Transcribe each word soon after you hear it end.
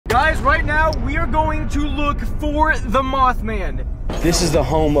Guys, right now we are going to look for the Mothman. This is the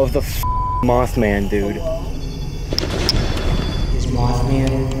home of the Mothman, dude. Is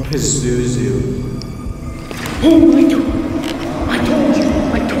Mothman Pazuzu? Oh, I told you.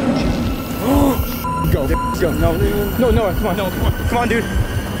 Go. No, come on, dude.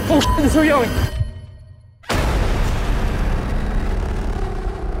 Oh, shit, it's so yelling.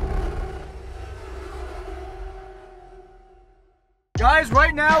 Guys,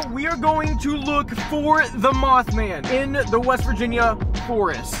 right now we are going to look for the Mothman in the West Virginia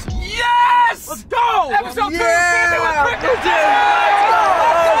forest. Yes! Let's go! Episode 2!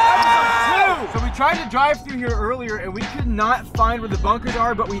 So we tried to drive through here earlier and we could not find where the bunkers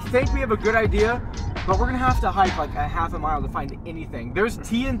are, but we think we have a good idea. But we're gonna have to hike like a half a mile to find anything. There's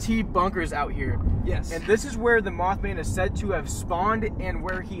TNT Bunkers out here. Yes. And this is where the Mothman is said to have spawned and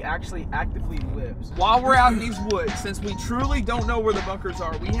where he actually actively lives. While we're out in these woods, since we truly don't know where the bunkers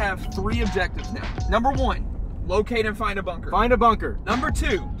are, we have 3 objectives now. Number 1, locate and find a bunker. Find a bunker. Number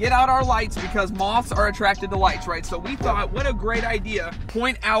 2, get out our lights because moths are attracted to lights, right? So we thought, what a great idea.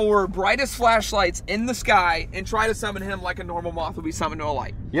 Point our brightest flashlights in the sky and try to summon him like a normal moth would be summoned to a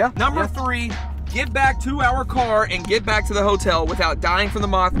light. Yeah. Number 3, get back to our car and get back to the hotel without dying from the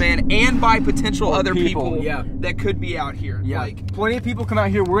Mothman and by potential other people that could be out here. Yeah. Like, plenty of people come out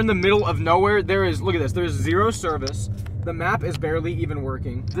here. We're in the middle of nowhere. There is, look at this, there's 0 service. The map is barely even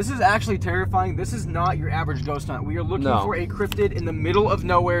working. This is actually terrifying. This is not your average ghost hunt. We are looking for a cryptid in the middle of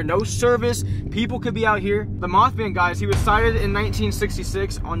nowhere. No service. People could be out here. The Mothman, guys, he was sighted in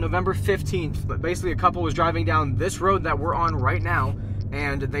 1966 on November 15th. But basically, a couple was driving down this road that we're on right now,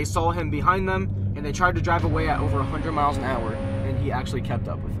 and they saw him behind them, and they tried to drive away at over 100 miles an hour, and he actually kept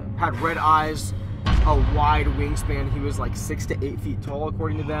up with them. Had red eyes, a wide wingspan. He was like 6 to 8 feet tall,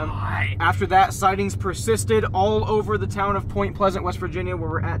 according to them. After that, sightings persisted all over the town of Point Pleasant, West Virginia, where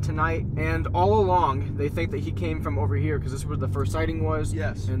we're at tonight. And all along, they think that he came from over here because this is where the first sighting was.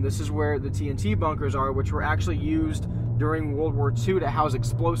 Yes. And this is where the TNT bunkers are, which were actually used during World War II to house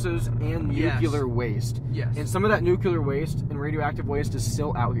explosives and nuclear waste. Yes. And some of that nuclear waste and radioactive waste is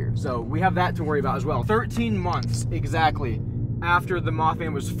still out here. So we have that to worry about as well. 13 months exactly after the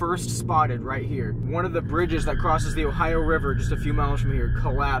Mothman was first spotted right here, one of the bridges that crosses the Ohio River just a few miles from here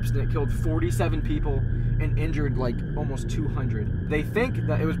collapsed, and it killed 47 people and injured like almost 200. They think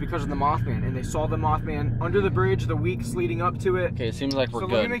that it was because of the Mothman, and they saw the Mothman under the bridge the weeks leading up to it. Okay, it seems like we're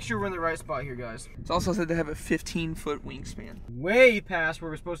good. So let me make sure we're in the right spot here, guys. it's also said to have a 15-foot wingspan. Way past where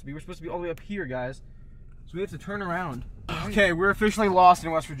we're supposed to be. We're supposed to be all the way up here, guys. So we have to turn around. Okay, we're officially lost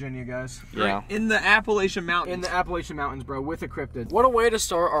in West Virginia, guys. Yeah. Right in the Appalachian Mountains. In the Appalachian Mountains, bro, with a cryptid. What a way to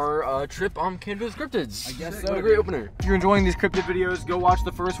start our trip on Canada's Cryptids. I guess so. What a great opener. If you're enjoying these cryptid videos, go watch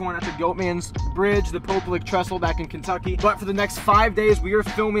the first one at the Goatman's Bridge, the Popelik Trestle back in Kentucky. But for the next 5 days, we are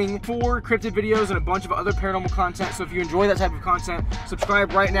filming 4 cryptid videos and a bunch of other paranormal content. So if you enjoy that type of content,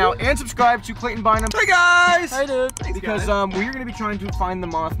 subscribe right now and subscribe to Clayton Bynum. Hey guys! Hi dude! Thanks, because guys. we're going to be trying to find the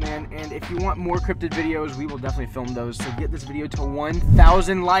Mothman, and if you want more cryptid videos, we will definitely film those. So get this video to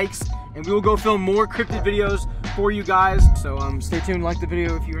 1,000 likes, and we will go film more cryptid videos for you guys. So stay tuned, like the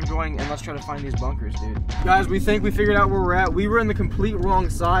video if you're enjoying, and let's try to find these bunkers, dude. Guys, we think we figured out where we're at. We were in the complete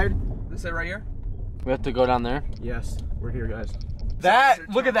wrong side. This it right here? We have to go down there? Yes, we're here, guys.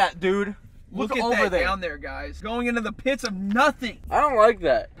 Look at that, dude. Look at over that there. down there, guys. Going into the pits of nothing. I don't like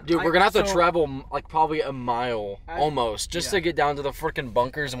that. Dude, we're gonna have to so- travel like probably a mile almost just to get down to the freaking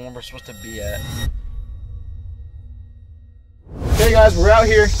bunkers and where we're supposed to be at. Okay, guys, we're out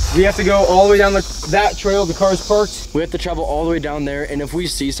here. We have to go all the way down that trail. The car's parked. We have to travel all the way down there, and if we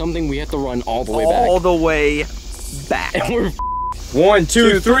see something, we have to run all the way back. All the way back. And we're 1,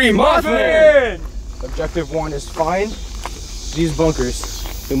 2, 3, Mothman! Objective 1 is find these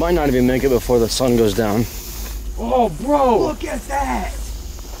bunkers. we might not even make it before the sun goes down. Oh, bro! Look at that!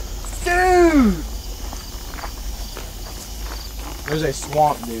 Dude! There's a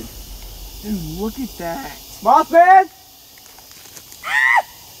swamp, dude. Dude, look at that. Mothman!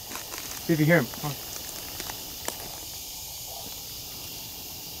 See if you hear him. Huh.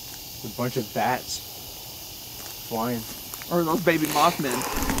 A bunch of bats flying. Or those baby Mothmen.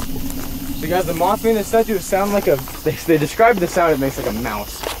 So guys, the Mothman is said to sound like a, they describe the sound, it makes like a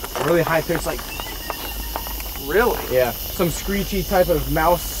mouse. A really high pitched, like, Really? yeah, some screechy type of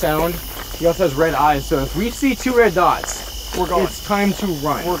mouse sound. He also has red eyes, so if we see 2 red dots, We're going. it's time to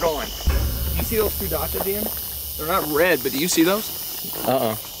run. We're going. You see those 2 dots at the end? They're not red, but do you see those?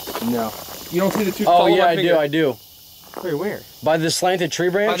 No. You don't see the 2? Oh follow yeah, my I finger. do, I do. Wait, where? By the slanted tree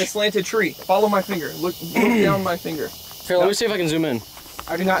branch? By the slanted tree. Follow my finger. Look down my finger. Here, let me see if I can zoom in.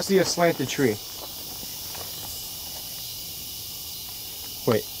 I do not see a slanted tree.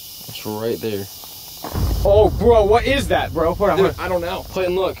 Wait. It's right there. Oh, bro, what is that, bro? Hold on, Dude, I don't know.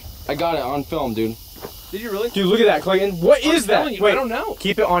 Clayton, look. I got it on film, dude. Did you really? Dude, look at that, Clayton. What is that? Wait, I don't know.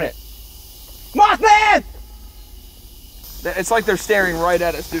 Keep it on it. Mothman! It's like they're staring right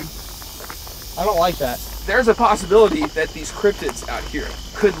at us, dude. I don't like that. There's a possibility that these cryptids out here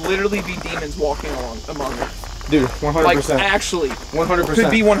could literally be demons walking along among us. Dude, 100%. Like, actually. 100%. Could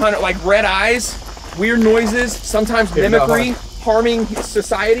be 100, like red eyes, weird noises, sometimes mimicry, harming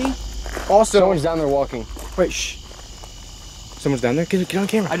society. Also, someone's down there walking. Wait, shh. Someone's down there? Get on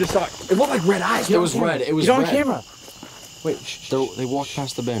camera. I just saw it. It looked like red eyes. It was red. It was Get on red. camera. Wait, shh. They walked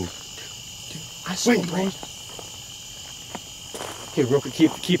past the bend. I saw Wait, bro. Okay, real quick,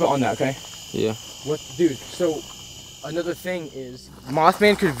 keep it on that, okay? Yeah. What, dude? So, another thing is,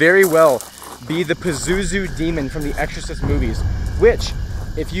 Mothman could very well be the Pazuzu demon from the Exorcist movies, which,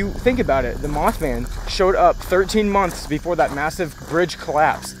 if you think about it, the Mothman showed up 13 months before that massive bridge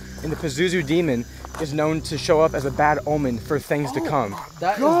collapsed, and the Pazuzu demon is known to show up as a bad omen for things to come.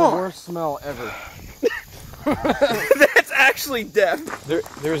 That is the worst smell ever. That's actually death.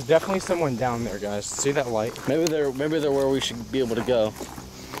 There is definitely someone down there, guys. See that light? Maybe they're where we should be able to go,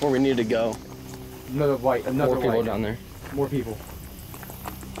 where we need to go. Another light. Another More people light. down there. More people.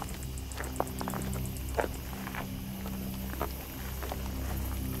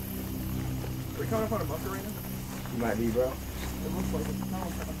 Are we coming up on a bunker right now? You might be, bro. It looks like it's not.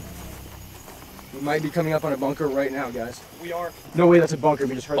 We might be coming up on a bunker right now, guys. We are. No way, that's a bunker.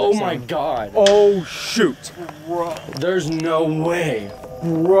 We just heard Oh that my sound. god. Oh shoot, Bro. There's no way.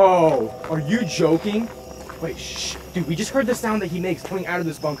 bro. Are you joking? Wait, shh, dude. We just heard the sound that he makes coming out of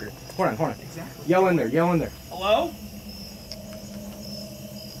this bunker. Hold on, hold on. Exactly. Yell in there. Yell in there. Hello?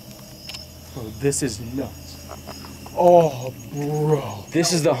 Bro, this is nuts. Oh, bro.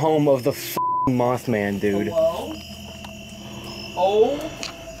 This is the home of the f***ing Mothman, dude. Hello? Oh.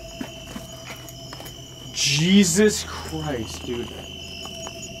 Jesus Christ, dude.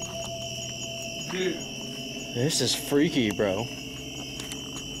 Dude. This is freaky, bro.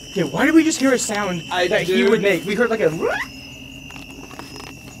 Yeah, why did we just hear a sound that he would make? We heard like a...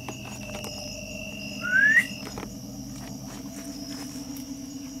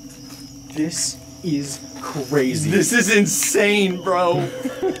 This is crazy. This is insane, bro.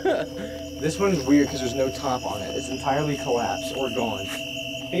 This one's weird because there's no top on it. It's entirely collapsed or gone.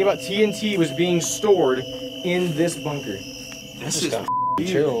 Think about TNT was being stored in this bunker. This is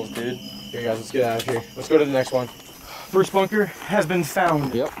Chills, dude. Here, guys, let's get out of here. Let's go to the next one. First bunker has been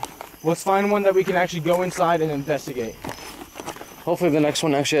found. Yep. Let's find one that we can actually go inside and investigate. Hopefully the next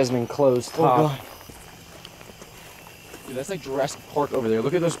one actually has an enclosed top. Oh, God. Dude, that's like Jurassic Park over there.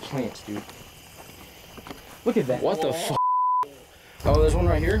 Look at those plants, dude. Look at that. What the f***? Oh, there's one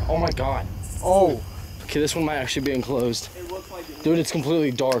right here? Oh my god. Oh. Okay, this one might actually be enclosed. Dude, it's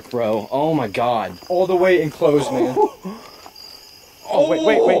completely dark, bro. Oh my god. All the way enclosed, man. Oh, wait.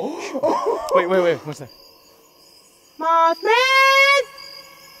 Wait. What's that? Mothman!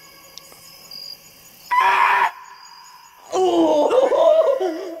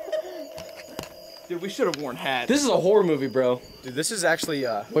 Dude, we should have worn hats. This is a horror movie, bro. Dude, this is actually,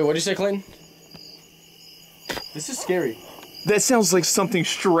 Wait, what'd you say, Clayton? this is scary. That sounds like something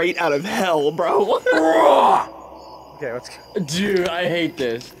straight out of hell, bro. Okay, let's go. Dude, I hate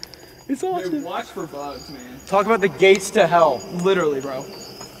this. It's awesome. Dude, watch for bugs, man. Talk about the gates to hell. Literally, bro.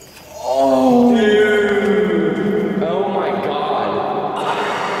 Oh, dude. Oh my god.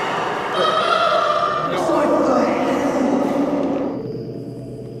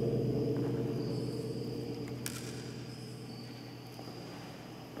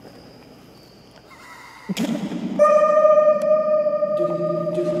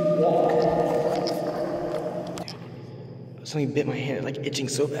 Something bit my hand, like itching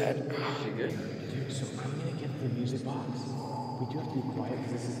so bad. You good? Dude, so I'm gonna get the music box. We do have to be quiet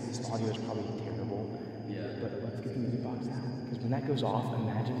because this audio is probably terrible. Yeah. But let's get the music box out. Because when that goes off,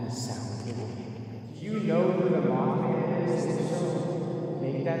 imagine the sound it will make. Do you know who the Mothman is? If so,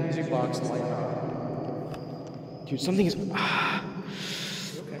 make that music box light up. Dude, something is.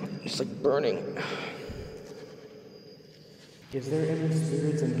 It's like burning. Is there any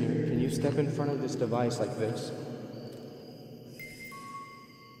spirits in here? Can you step in front of this device like this?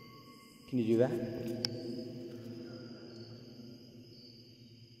 Can you do that?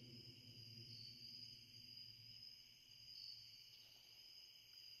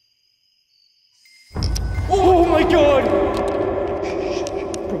 Oh my god!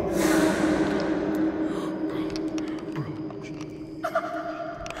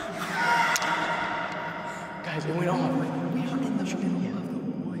 Guys, it went off. We are in the middle of the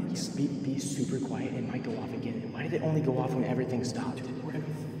woods. Be super quiet. It might go off again. Why did it only go off when everything stopped?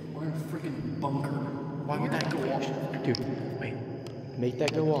 bunker. Why would that go off? Dude, wait. Make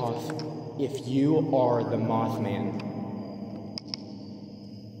that go off if you are the Mothman.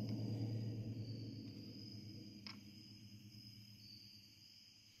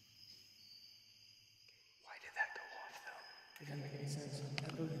 Why did that go off, though? It doesn't make any sense.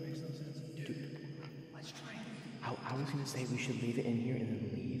 That totally makes no sense. Dude, let's try it. I was gonna say we should leave it in here and then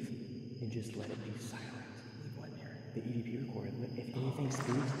leave and just let it be silent. Leave what in here? The EVP recorder. If anything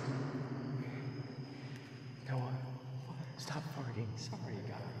speaks, Noah, stop farting. Sorry,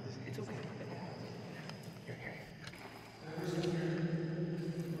 guys. It's okay. Here. We're gonna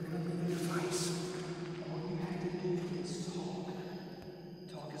leave the device. All you have to do is talk.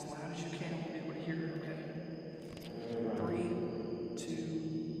 Talk as loud as you can. We'll be able to hear it, okay? 3, 2.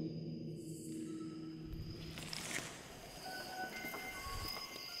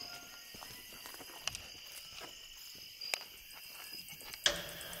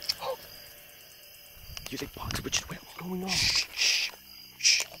 Music box, which went off. Going on? Shh.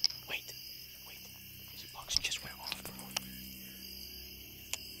 Wait. Music box just went off, bro.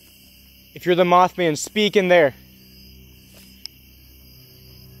 If you're the Mothman, speak in there.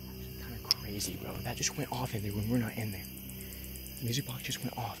 That's kind of crazy, bro. That just went off in there when we're not in there. The music box just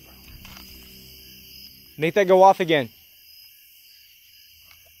went off, bro. Make that go off again.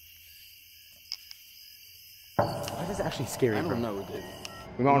 That is actually scary, I bro. don't know, dude.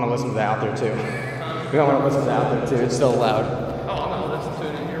 We might want to listen to that out there too. We might want to listen to that out there too. It's so loud. Oh, I'm gonna listen to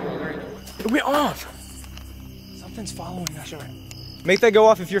it in here. It went off. Something's following us. Make that go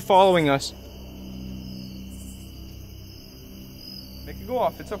off if you're following us. Make it go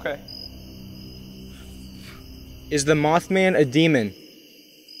off. It's okay. Is the Mothman a demon?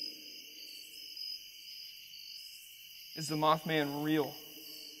 Is the Mothman real?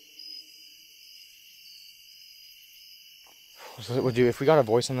 Would you, if we got a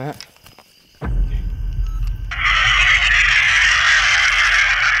voice on that?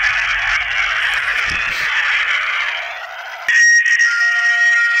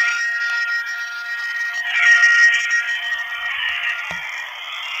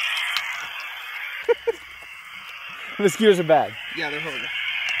 Mosquitoes are bad. Yeah, they're horrible.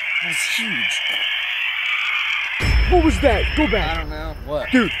 That's huge. What was that? Go back. I don't know.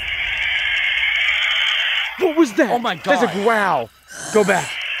 What? Dude. What was that? Oh my God. That's a growl. Go back.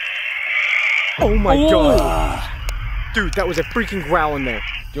 Oh my God. Dude, that was a freaking growl in there.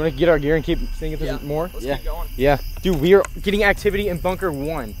 Do you want to get our gear and keep seeing if there's more? Let's keep going. Yeah. Dude, we are getting activity in Bunker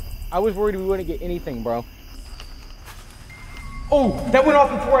 1. I was worried we wouldn't get anything, bro. Oh, that went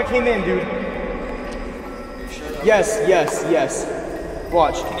off before I came in, dude. Yes.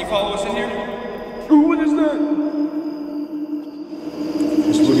 Watch. Can you follow us in here? Ooh, what is that?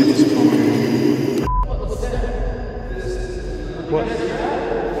 Just look at this bunker. What?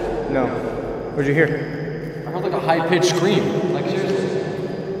 No. What'd you hear? I heard like a high-pitched scream. Like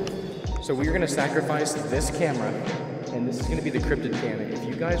seriously. So we're gonna sacrifice this camera, and this is gonna be the Cryptid cam. If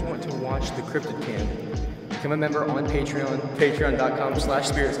you guys want to watch the Cryptid cam, become a member on Patreon,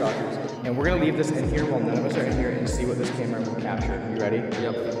 patreon.com/spiritstalkers. And we're gonna leave this in here while none of us are in here and see what this camera will capture. You ready?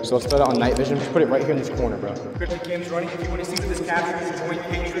 Yep. So let's throw that on night vision. Just put it right here in this corner, bro. Cryptid cam's running. If you want to see what this captures, join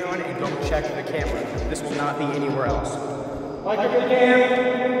Patreon and go check the camera. This will not be anywhere else. Bye, Cryptid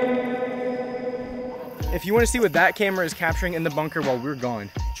cam! If you want to see what that camera is capturing in the bunker while we're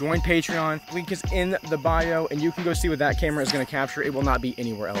gone, join Patreon. Link is in the bio, and you can go see what that camera is going to capture. It will not be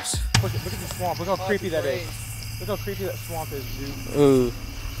anywhere else. Look at the swamp. Look how creepy that is. Look how creepy that swamp is, dude. Ooh.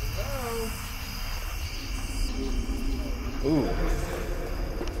 Ooh.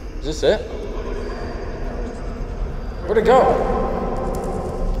 Is this it? Where'd it go?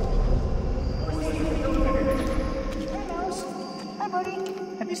 Hi, buddy.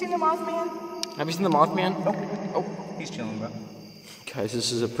 Have you seen the Mothman? Have you seen the Mothman? Oh, he's chilling, bro. Guys,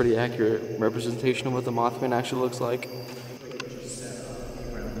 this is a pretty accurate representation of what the Mothman actually looks like. I'm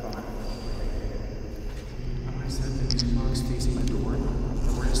going to set the music box facing my door, and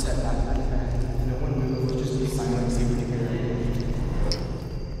we're going to set that back. No one moves, just be silent and see if we can hear it.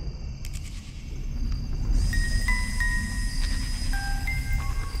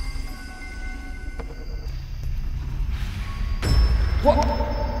 What?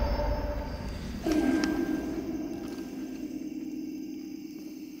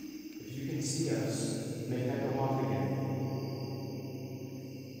 If you can see us, make that go off again.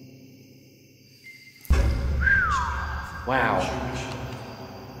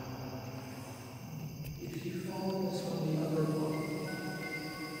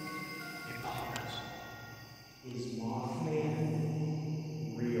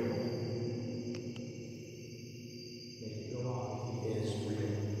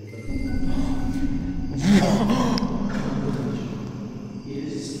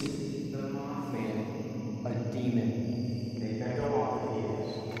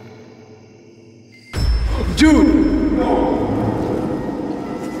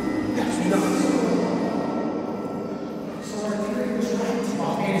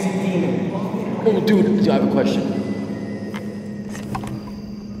 have a question.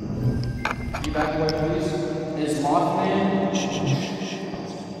 Can you back away, please? Is Mothman...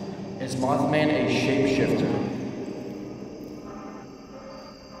 Is Mothman a shapeshifter?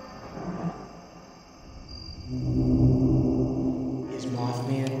 Is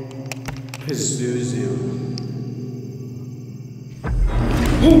Mothman Pazuzu?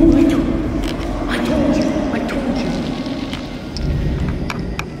 Oh, I told you!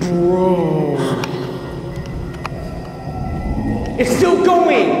 Bro. It's still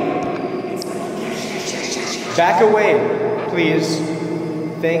going! Back away, please.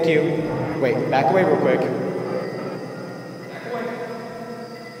 Thank you. Wait, back away real quick.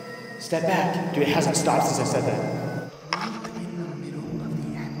 Step back. Dude, it hasn't stopped since I said that. In the middle of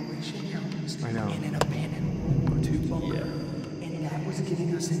the Appalachian Mountains. I know. In an abandoned World War II bunker. Yeah. And that was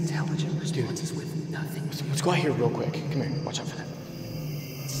giving us intelligent responses with nothing. Let's go out here real quick. Come here. Watch out for that.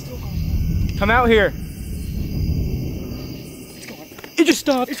 Come out here. It just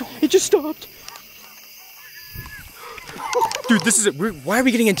stopped. It just stopped. Dude, this is it. Why are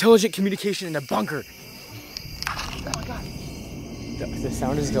we getting intelligent communication in a bunker? Oh my god. The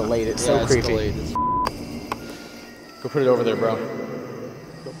sound is delayed. It's so creepy. Delayed. Go put it over there, bro.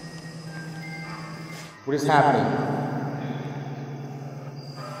 What is happening?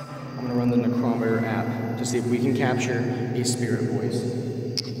 I'm gonna run the Necrometer app to see if we can capture a spirit voice.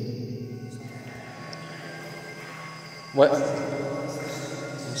 What?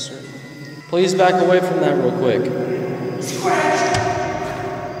 Please back away from that real quick.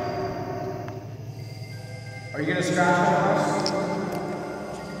 Are you gonna scratch on us?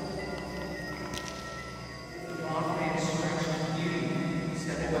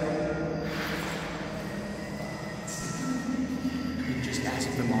 You just asked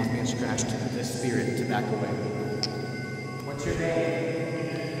if the Mothman scratched the spirit to back away. What's your name?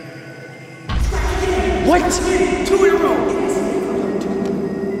 What? 2 in a row!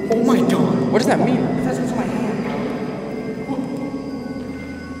 Oh my god. What does that mean? That's what's my hand.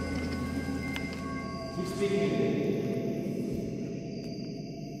 Keep speaking.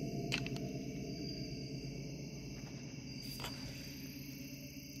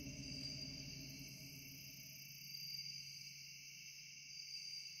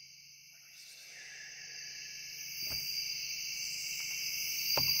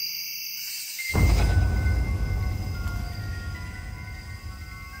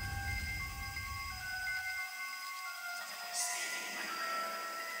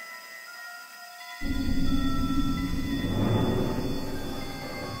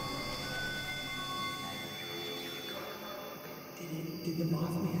 Did the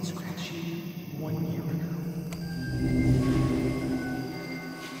Mothman scratch you 1 year ago?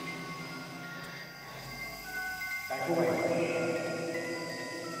 Back away.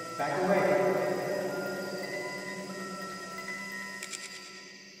 Back away.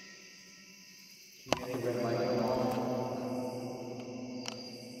 Can you get the red light on?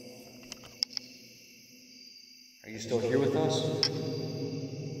 Are you still here with us?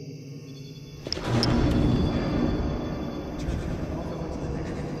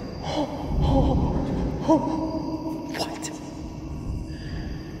 What?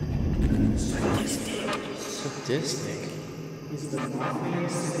 Sadistic. Is the Mothman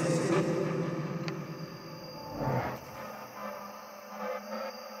sadistic?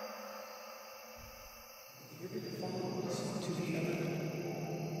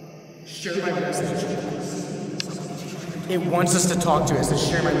 Share my message. It wants us to talk to us. So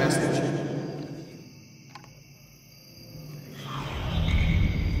share my message.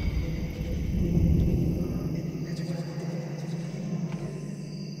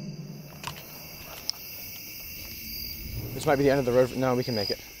 This might be the end of the road. No, we can make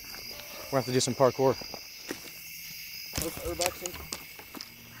it. We're gonna have to do some parkour.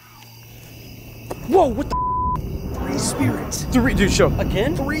 Whoa, what the? 3 spirits. Dude, show.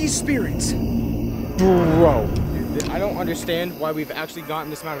 Again? 3 spirits. Bro. Dude, I don't understand why we've actually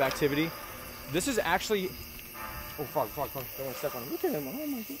gotten this amount of activity. This is actually... Oh, fuck. Don't want to step on him. Look at him. Oh,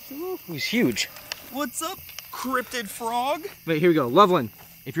 my God. He's huge. What's up, cryptid frog? Wait, here we go. Loveland.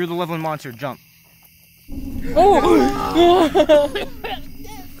 If you're the Loveland monster, jump.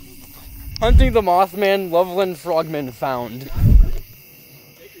 Hunting the Mothman, Loveland Frogman found.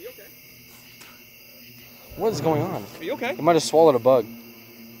 What is going on? Are you okay? He might have swallowed a bug.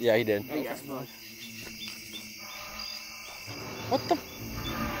 Yeah, he did. What the?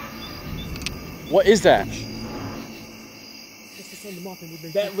 What is that?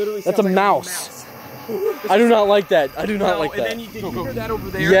 That literally That's a mouse. I do not like that. I do not like that. And then you did you hear that over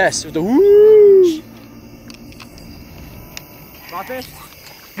there? Yes, with the whoosh. Mothman?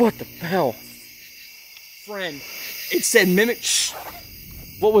 What the hell? friend. It said mimic. Shh.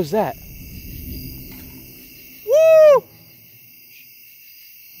 What was that? Woo!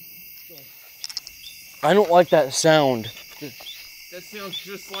 I don't like that sound. That sounds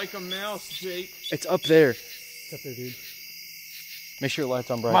just like a mouse, Jake. It's up there. It's up there, dude. Make sure your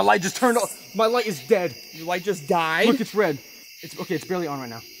light's on bright. My light just turned off. My light is dead. Your light just died. Look, it's red. It's okay. It's barely on right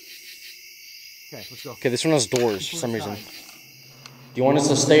now. Okay, let's go. Okay, this one has doors for some reason. Do you want us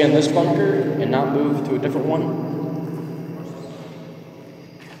to stay in this bunker and not move to a different one?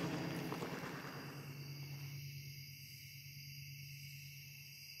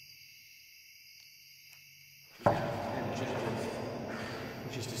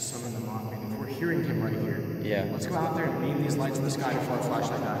 Just to summon the Mothman. If we're hearing him right here, Yeah. let's go out there and beam these lights in the sky before our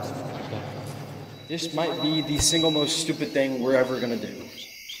flashlight dies. This might be the single most stupid thing we're ever gonna do.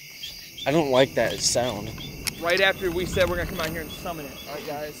 I don't like that sound. Right after we said we're gonna come out here and summon it. All right,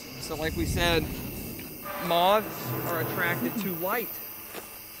 guys. So like we said, moths are attracted to light.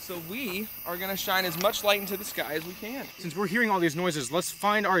 So we are gonna shine as much light into the sky as we can. Since we're hearing all these noises, let's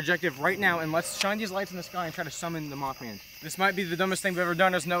find our objective right now and let's shine these lights in the sky and try to summon the Mothman. This might be the dumbest thing we've ever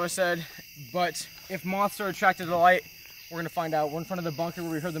done, as Noah said, but if moths are attracted to the light, we're gonna find out. We're in front of the bunker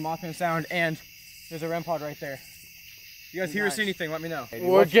where we heard the Mothman sound, and there's a REM pod right there. If you guys hear or see anything, let me know.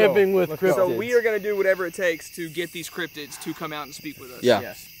 We're camping with cryptids. So we are gonna do whatever it takes to get these cryptids to come out and speak with us. Yeah.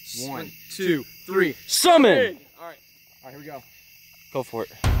 Yes. 1, 2, 3. Summon! All right. All right, here we go. Go for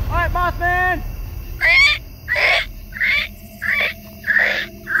it. All right, Mothman!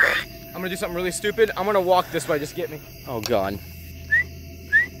 I'm gonna do something really stupid. I'm gonna walk this way, just get me. Oh god.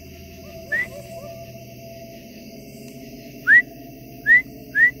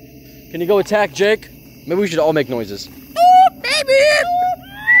 Can you go attack Jake? Maybe we should all make noises.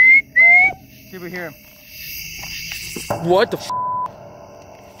 See if we hear him. What the f?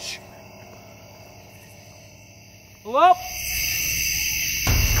 Hello?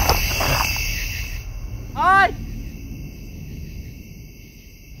 Hi!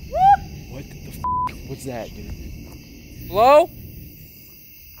 What the f? What's that, dude? Hello?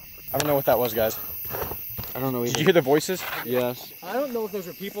 I don't know what that was, guys. I don't know either. Did you hear the voices? Yes. I don't know if those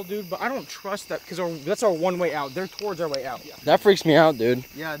are people, dude, but I don't trust that because that's our one way out. They're towards our way out. That freaks me out, dude.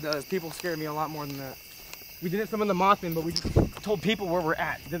 Yeah, it does. People scare me a lot more than that. We didn't summon the Mothman, but we just told people where we're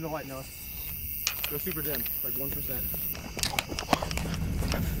at. Dim the light, Noah. Go super dim, like 1%.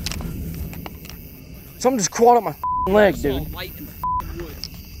 Something just crawled up my leg, dude. Light in the woods.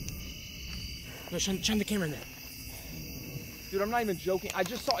 No, shine the camera in there. Dude, I'm not even joking. I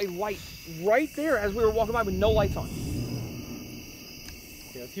just saw a light right there as we were walking by with no lights on.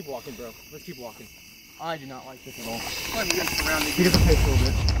 Yeah, let's keep walking, bro. Let's keep walking. I do not like this at all. We're gonna surround these. Keep it pace a little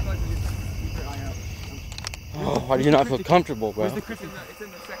bit. Keep your eye out. Oh, why do you not feel comfortable, bro? Where's the cryptid? It's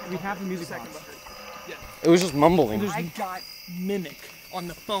in the second. We have the music second box. bucket. It was just mumbling. I got mimic on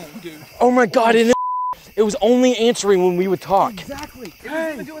the phone, dude. Oh my god, it was only answering when we would talk. Exactly. It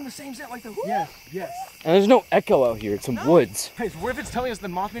was even doing the same sound like the whoo. Yes, yes. And there's no echo out here, it's some woods. Hey, so what if it's telling us the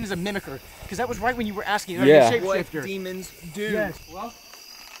Mothman is a mimicker? Because that was right when you were asking. Yeah. You're a What shapeshifter. demons do. Yes. Well.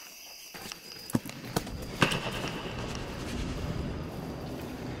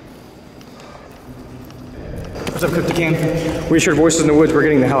 What's up, Cryptid Gang? We just heard voices in the woods. We're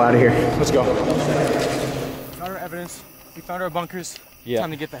getting the hell out of here. Let's go. Got our evidence. We found our bunkers. Yeah.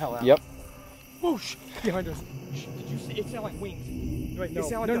 Time to get the hell out. Yep. Whoosh! Behind us. Shh, did you see? It sounded like wings. Wait, no. It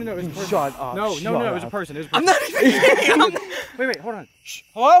sounded No, like no, it was a person. Shut up. No, shut no, no, it was a up. person. It was a I'm person. not even kidding. Wait, hold on. Shh.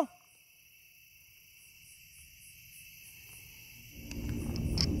 Hello?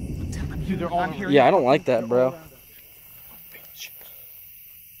 Dude, they're all here. Yeah, I don't like that, bro.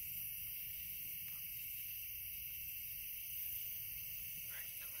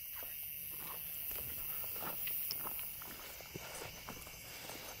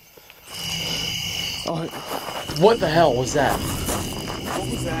 Oh, what the hell was that?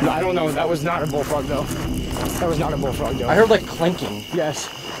 No, I don't know. That was not a bullfrog, though. That was not a bullfrog, though. I heard like clanking. Yes.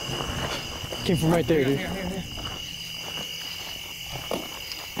 Came from right there, dude.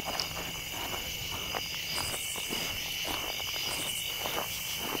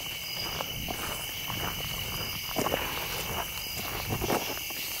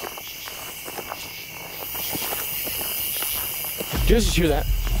 Did you just hear that?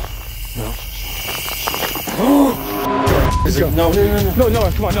 Let's go. No, no, no, no. No,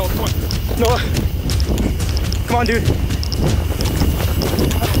 Noah, come on, Noah, come on. Noah. Come on, dude.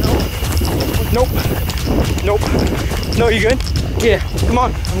 Nope. Nope. No, you good? Yeah, Come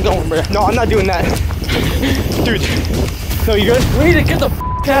on. I'm going, bro. No, I'm not doing that. Dude. No, you good? We need to get the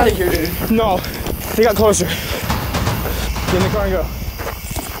f out of here, dude. No. They got closer. Get in the car and go.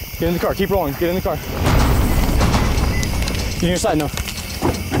 Get in the car. Keep rolling. Get in the car. Get your side, no.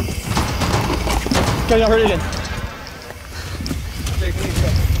 Okay, y'all heard it again.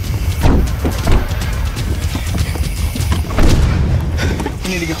 We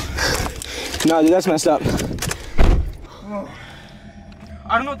need to go. No, dude, that's messed up. Oh.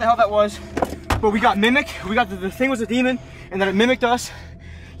 I don't know what the hell that was, but we got mimic. We got the thing was a demon, and then it mimicked us.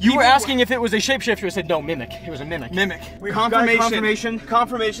 You were asking if it was a shapeshifter. I said no, mimic. It was a mimic. Mimic. Confirmation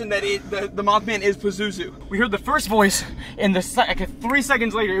that the Mothman is Pazuzu. We heard the first voice, and like 3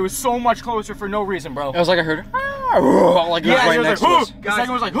 seconds later, it was so much closer for no reason, bro. It was like I heard. Like yeah, right next to us. The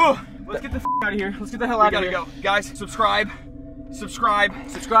second was like, let's get the out of here. Let's get the hell out of here. Go. Guys, subscribe.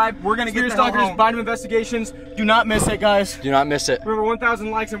 We're gonna get the hell home. Bottom Investigations. Do not miss it, guys. Do not miss it. Remember, 1,000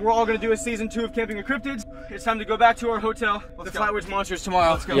 likes, and we're all gonna do a season 2 of Camping with Cryptids. It's time to go back to our hotel. The Flatwoods Monsters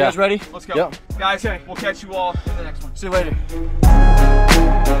tomorrow. Let's go. You guys ready? Let's go. Yep. Guys, we'll catch you all in the next one. See you later.